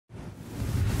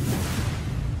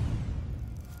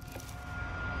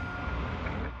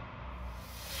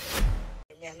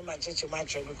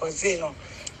because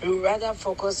we would rather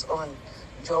focus on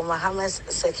John Mahama's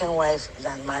second wife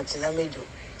than Martin Amedu.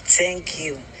 Thank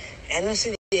you. And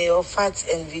also your facts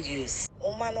and videos.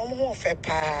 Oman omo fe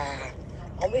pa.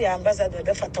 Omo ya ambassador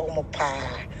be fata omo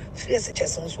pa. Fierce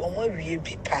chesons omo wie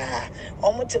bi pa.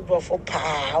 Omo te brofo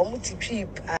pa. Omo te twi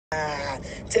pa.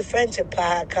 Te French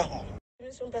pa ka ho.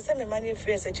 So person me mani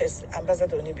fierce ches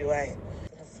ambassador ni bi why.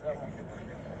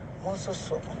 Mo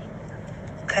so.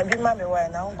 Can be mommy why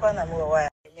now na me why.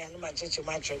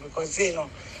 Because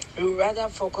we would rather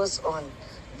focus on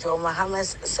John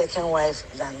Mahama's second wife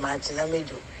than Martin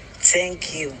Amedu.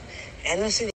 Thank you. And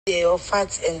also your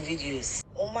facts and videos.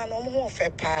 Oman omo fe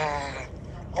pa.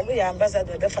 Omo ya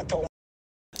ambassador be fata.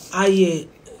 Aye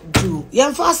do.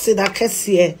 Yan fast that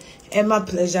kese Emma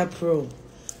Pleasure Pro.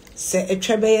 Say a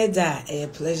trebeye da a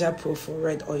Pleasure Pro for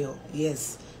red oil.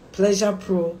 Yes. Pleasure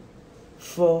Pro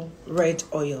for red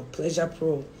oil. Pleasure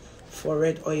Pro for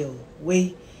red oil.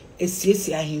 We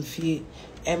esiesie ahemfie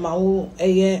Emma wo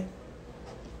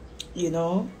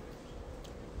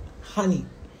honey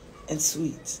and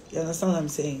sweet. You understand what I'm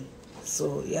saying?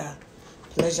 So yeah,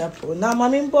 Pleasure Pro. Now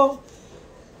mamimbo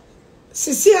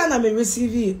Sisia na me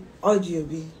receive audio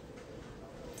bi,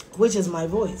 which is my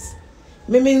voice.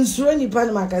 Me nsuro ni pa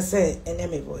na maka say ene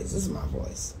my voice. This is my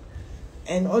voice.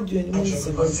 And audio ni means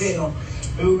because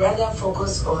we would rather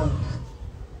focus on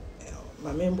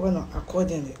mamimbo no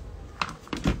accordingly.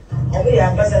 Omo ya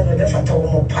ambassador be fata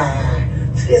omo pa.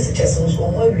 Fierce chesons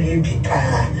omo wie bi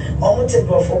pa. Omo te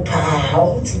brofo pa.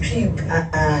 Omo te twi pa.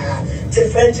 Te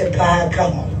French pa ka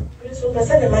ho. So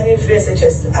person the money fierce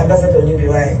chest ambassador ni bi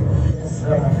why.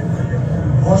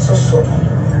 Mo so.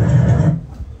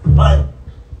 But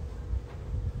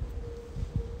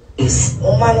is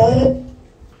omo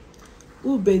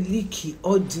ubeliki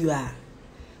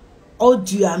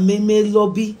audio meme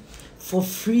lobby for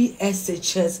free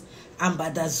SHS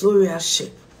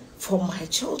ambassadorship for my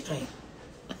children.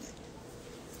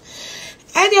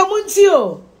 And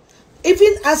Yamuntio,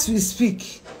 even as we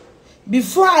speak,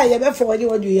 before I ever forward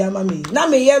what you yama me, now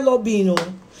me yellow beano,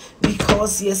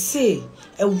 because you say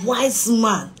a wise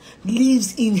man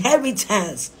leaves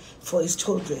inheritance for his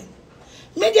children.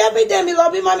 Maybe every day me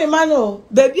lobby mommy mano,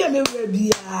 baby me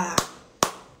baby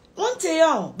one day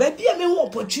on, baby me one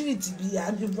opportunity be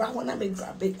and you wanna me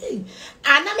grab it. Hey, and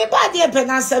I me buy the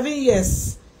pen 7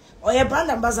 years. Or a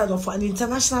brand ambassador for an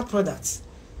international product.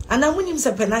 And I win him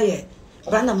se penaye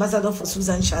brand ambassador for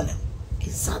Susan Chanel.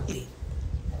 Exactly.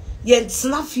 Yet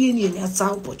snappy in your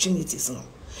opportunities no.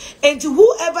 And to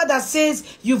whoever that says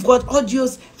you've got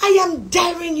audios, I am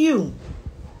daring you.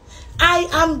 I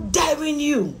am daring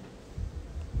you.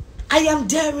 I am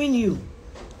daring you.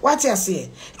 What you say?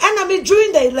 And I mean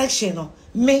during the election,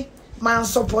 me man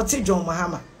supported John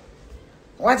Mahama.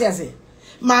 What you say?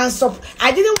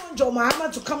 I didn't want John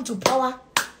Mahama to come to power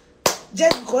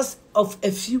just because of a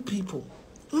few people.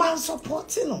 Man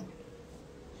supporting him.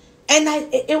 And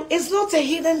it's not a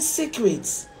hidden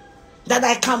secret that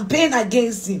I campaigned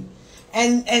against him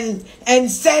and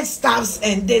said stuffs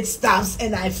and did stuffs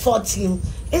and I fought him.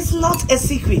 It's not a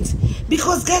secret.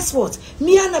 Because guess what?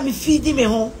 Me and me feeding me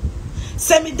home.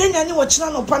 Say me then any watch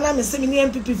no pana me say me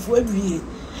MPP for every year.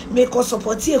 Make us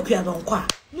support here kwa.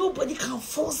 Nobody can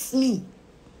force me.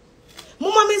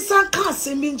 Mama me san can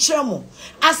say me nchemo.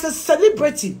 As a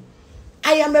celebrity,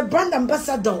 I am a brand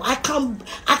ambassador. I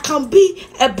can be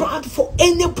a brand for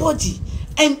anybody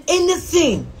and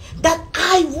anything that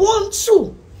I want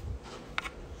to.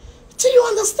 Do you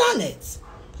understand it?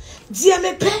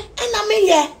 DMP and I mean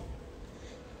yeah.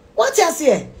 What you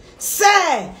say?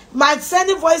 Say my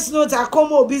sending voice note I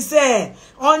come obi say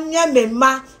onye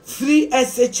mema free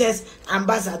SHS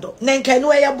ambassador. Nenka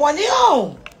no ya boni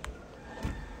on.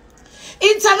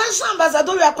 International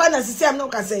ambassador we akwa na sisi am no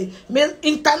ka say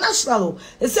international.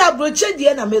 E say abroche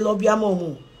die na me lobby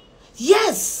am.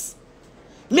 Yes.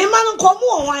 Me man come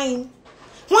on wine.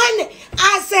 When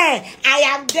I say I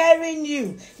am daring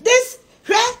you. This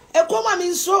e come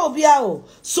mean so obia o.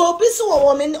 So obi so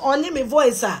woman on me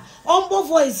voice ombo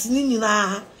voice ni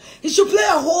nyina. He should play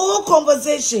a whole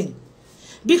conversation.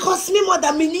 Because me more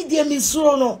than me need them is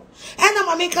so no. And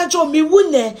I'm making sure me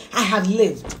wunne I have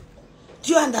lived.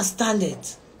 Do you understand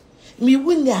it? Me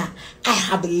wunne I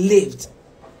have lived.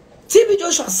 TB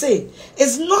Joshua say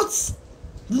it's not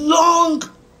long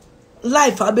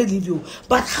life, I believe you,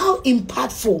 but how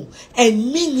impactful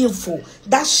and meaningful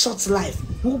that short life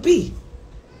will be.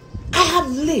 I have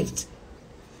lived.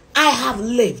 I have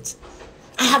lived.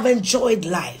 I have enjoyed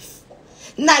life.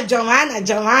 Na Joanna.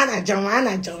 Joanna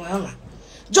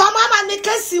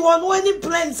Nikesi won any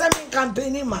plans I mean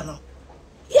campaigning man.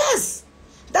 Yes.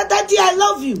 Daddy, I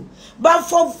love you. But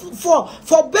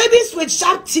for babies with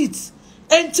sharp teeth,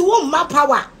 and to want my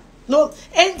power, no,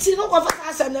 and to know what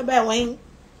I said never win.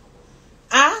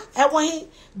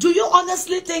 Do you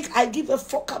honestly think I give a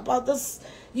fuck about this?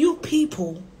 You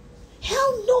people?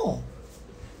 Hell no.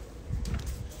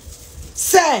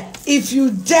 Sir, if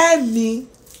you dare me,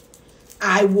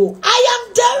 I will. I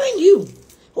am daring you.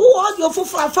 Who are your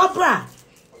fufra fabra?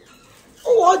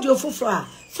 Who are your fufra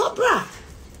fabra?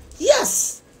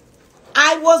 Yes.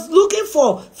 I was looking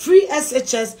for free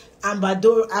SHS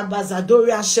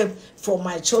ambassadorship for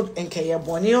my children in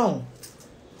Agyapong.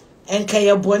 And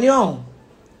Agyapong.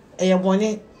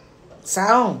 Agyapong.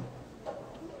 Sound.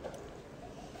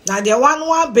 Now the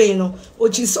one beno,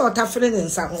 which is sort of friend and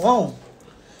sound.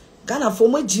 Ghana for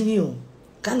my Jimmy.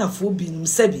 Ghana for being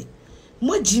Sebi.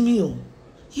 My Jimmy.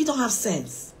 You don't have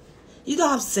sense. You don't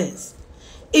have sense.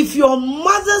 If your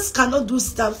mothers cannot do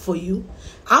stuff for you,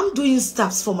 I'm doing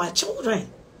stuff for my children.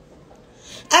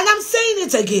 And I'm saying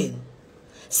it again.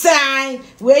 Say,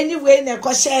 when you win a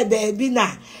crochet baby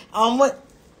now,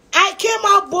 I came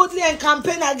out boldly and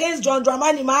campaigned against John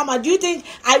Dramani Mahama. Do you think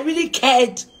I really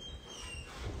cared?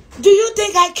 Do you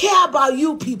think I care about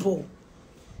you people?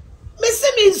 Missy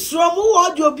means from who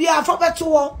would you be a father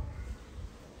to?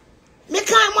 Me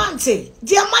can't want it.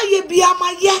 Dear my ye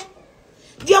my ye.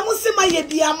 Dear Musima ye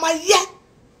be my ye.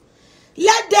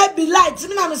 Let there be light.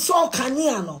 I'm so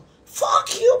caniano.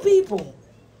 Fuck you people.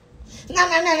 No.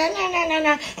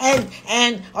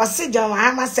 And or see John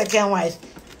Mahama second wife.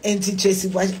 And Tracy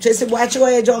watch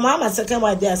your John Mahama second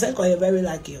wife. They are saying you're very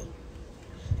like you.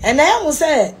 And I almost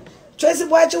said Tracy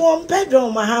watch one Pedro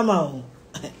Mahama.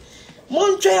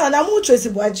 Moon tray on a moon Tracy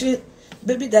watch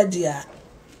baby daddy.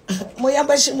 Moya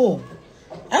Bashimo.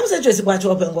 I'm saying Tracy watch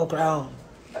open go crown.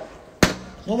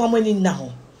 Mama money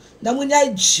now. Na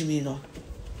munya Jimmy no.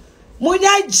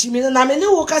 Munya Jimmy na me ne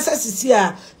wo kasa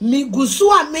sisia mi gusu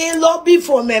a me lobby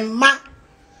for me ma.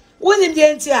 Woni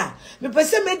de ntia. Me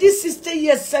pese me di 60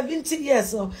 years, 70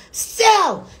 years no.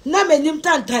 Still na me nim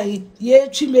tantan ye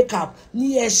twi makeup,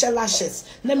 ni ye lashes,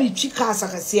 na me twi kasa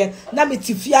kase, na me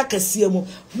tifia kase mu.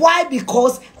 Why?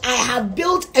 Because I have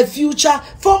built a future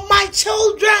for my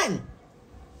children.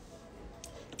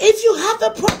 If you have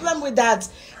a problem with that,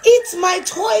 it's my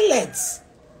toilet.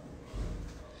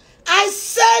 I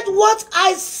said what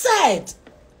I said.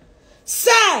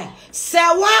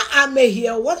 Serwaa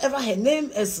Amihere, whatever her name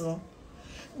is.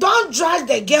 Don't drag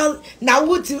the girl. Now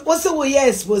what also we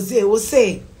expose will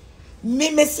say.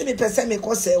 Me see me person me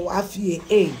call Serwaa Afia.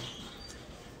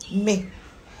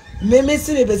 Me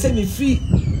see me person me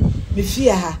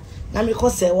fear her. Now me call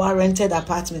Serwaa rented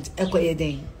apartment. Ekoye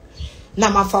den. Na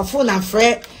mafafo na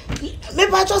frɛ me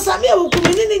pacho same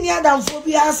awukumi ni adam fo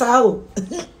bi asa o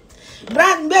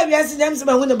brand baby asi dem se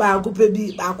ma hu ne ba akupe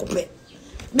bi ba akupe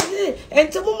me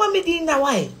ente mama me din na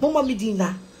why mama me din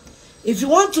na. If you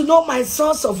want to know my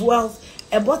source of wealth,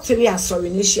 about 3 asori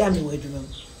ni share me wedum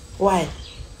why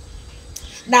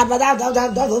na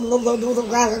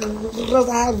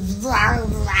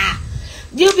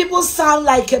you people sound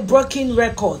like a broken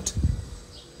record.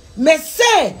 Me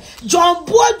say John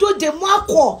Bodo de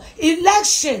Marco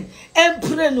election and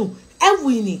prenu and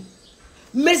winning.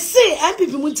 Me say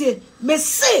MPP muntie. Me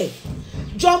say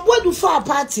John Bodo for a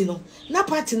party no. Na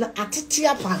party na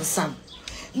atitia pansam.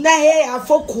 Na he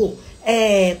afoko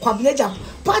kwabeja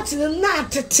party no na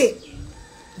atete.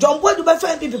 John Bodo be for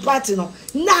MPP party no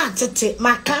na atete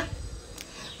maka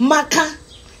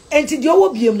enti de owo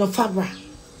biem no fabra.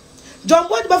 John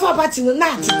Bodo be for party no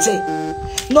na atete.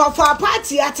 No for a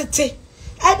party at a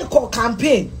at the call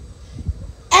campaign.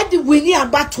 At the winning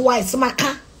about twice,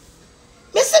 Maka.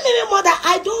 Mr. Mimi mother,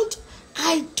 I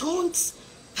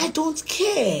don't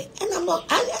care. And I'm not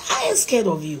I am scared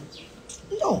of you.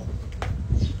 No.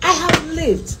 I have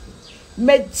lived.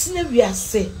 Medicine we are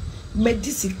say,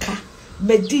 medicika,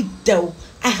 medidel.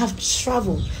 I have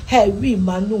traveled. Hey, we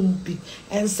manumbi.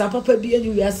 And sa papa be any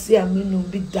we are say a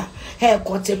minumbi da. Hey,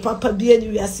 kote papa be any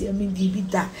we are say a mindi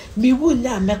da. Mi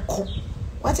wuna meko.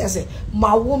 What I say?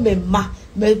 My woman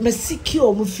me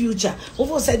secure my future.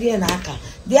 Over said the anaka.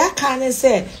 The aka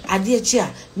say, Adia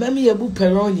chia, Mammy Abu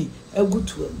Peroni, a good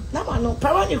one. Now, no,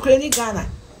 Peroni Crane Ghana.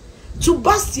 To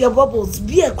bust your bubbles,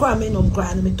 be a crime in on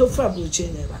crime, me to fabric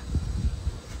never.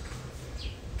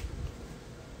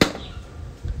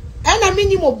 And a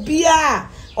minimum beer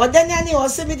or then any or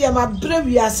 70 of my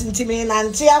brevias in Timmy and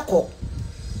Antiaco.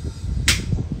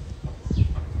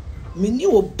 Mini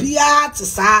will be at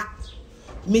sa.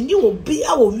 Mini will be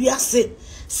our we are sick.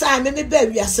 Simon, me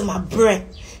baby, I see my bread.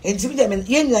 And to them and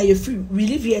you free, we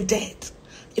live here dead.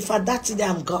 If I die today,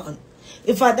 I'm gone.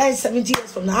 If I die 70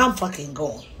 years from now, I'm fucking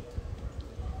gone.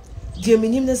 Dear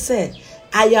Minimne said,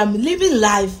 I am living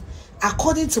life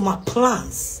according to my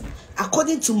plans,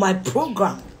 according to my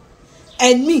program,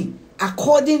 and me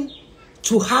according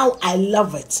to how I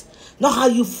love it. Not how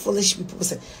you foolish people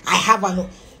say. I have an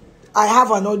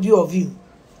audio of you.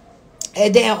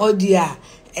 And then audio.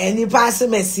 And you pass a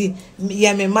messy,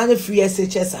 yeah, me money free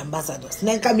SHS ambassadors.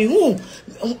 Then come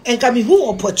who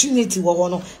opportunity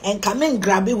one and come and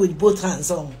grab it with both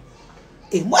hands on.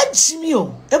 What me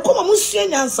oh? And come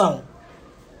on, song.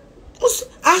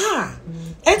 Aha.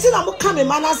 And then I'm coming,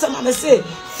 man. I say,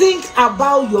 think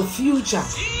about your future.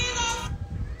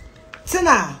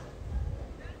 Tina,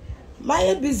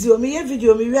 my busy me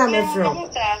video me where I'm from.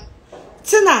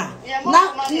 Tina,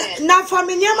 na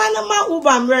family man ma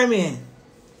uba mreme.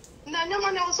 Na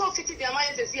nyama na so fiti dia my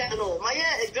say no. My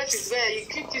address is where you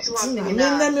keep it to one.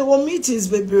 Na me wo meetings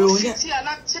baby o. Fiti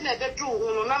na che na bedru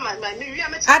no na ma me wi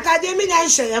am. Atade mi nya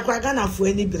hye ya kwa Ghana fo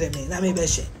ani breme na me be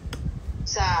hye.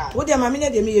 Sir. Wo dia mama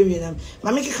nya de me yewi na.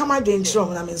 Mama ki come dey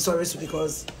ntrom na me sorry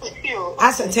because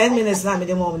after 10 minutes na me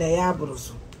dey mom na ya abro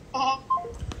so.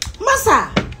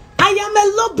 Masa, I am a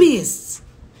lobbyist.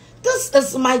 This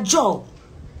is my job.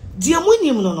 Dear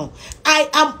Munim no. I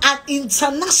am an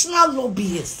international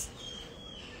lobbyist.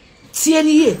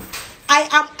 TNE. I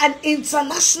am an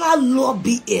international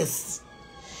lobbyist.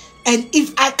 And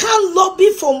if I can't lobby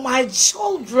for my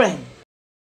children,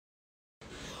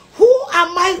 who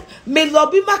am I? May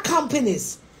lobby my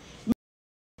companies.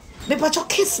 May pacho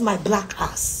kiss my black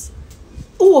ass.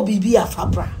 Who will be a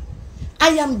fabra? I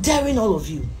am daring all of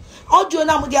you. Audio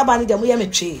na mudi abani demu ye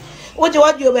meche. What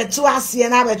you were to ask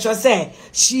and I say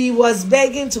she was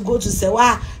begging to go to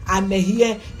Serwaa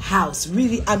Amihere house.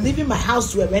 Really, I'm leaving my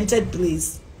house to a rented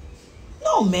place.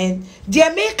 No man, the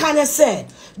American said,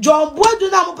 John boy do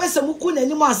na mo pese muku na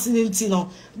ni mo asinti no.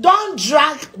 Don't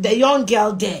drag the young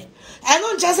girl there. I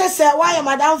don't just say why am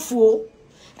madam fool.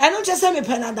 I don't just say me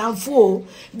pen madam fool.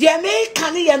 The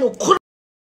American ye no.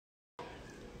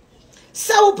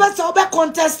 So pese obe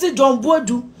contested John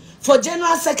Bodu for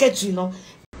general secretary no.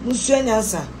 Monsieur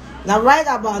Nelson. Now right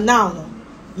about now no.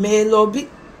 May lobby.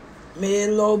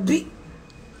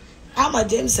 I'm a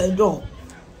James Edon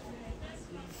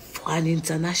for an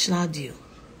international deal.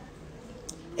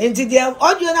 And the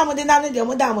audio na mo de na de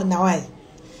mo da mo na why.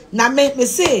 Na me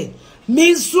say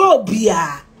me so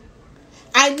bia.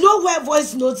 I know where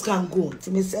voice notes can go.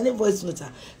 To me send a voice note.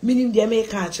 Meaning the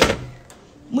American actually.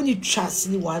 Money trust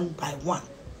me one by one.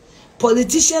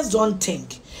 Politicians don't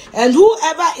think. And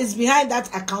whoever is behind that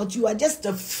account, you are just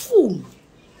a fool.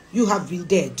 You have been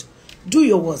dead. Do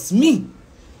your worst. Me.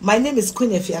 My name is Queen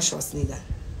Afia Schwar.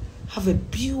 Have a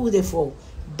beautiful,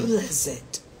 blessed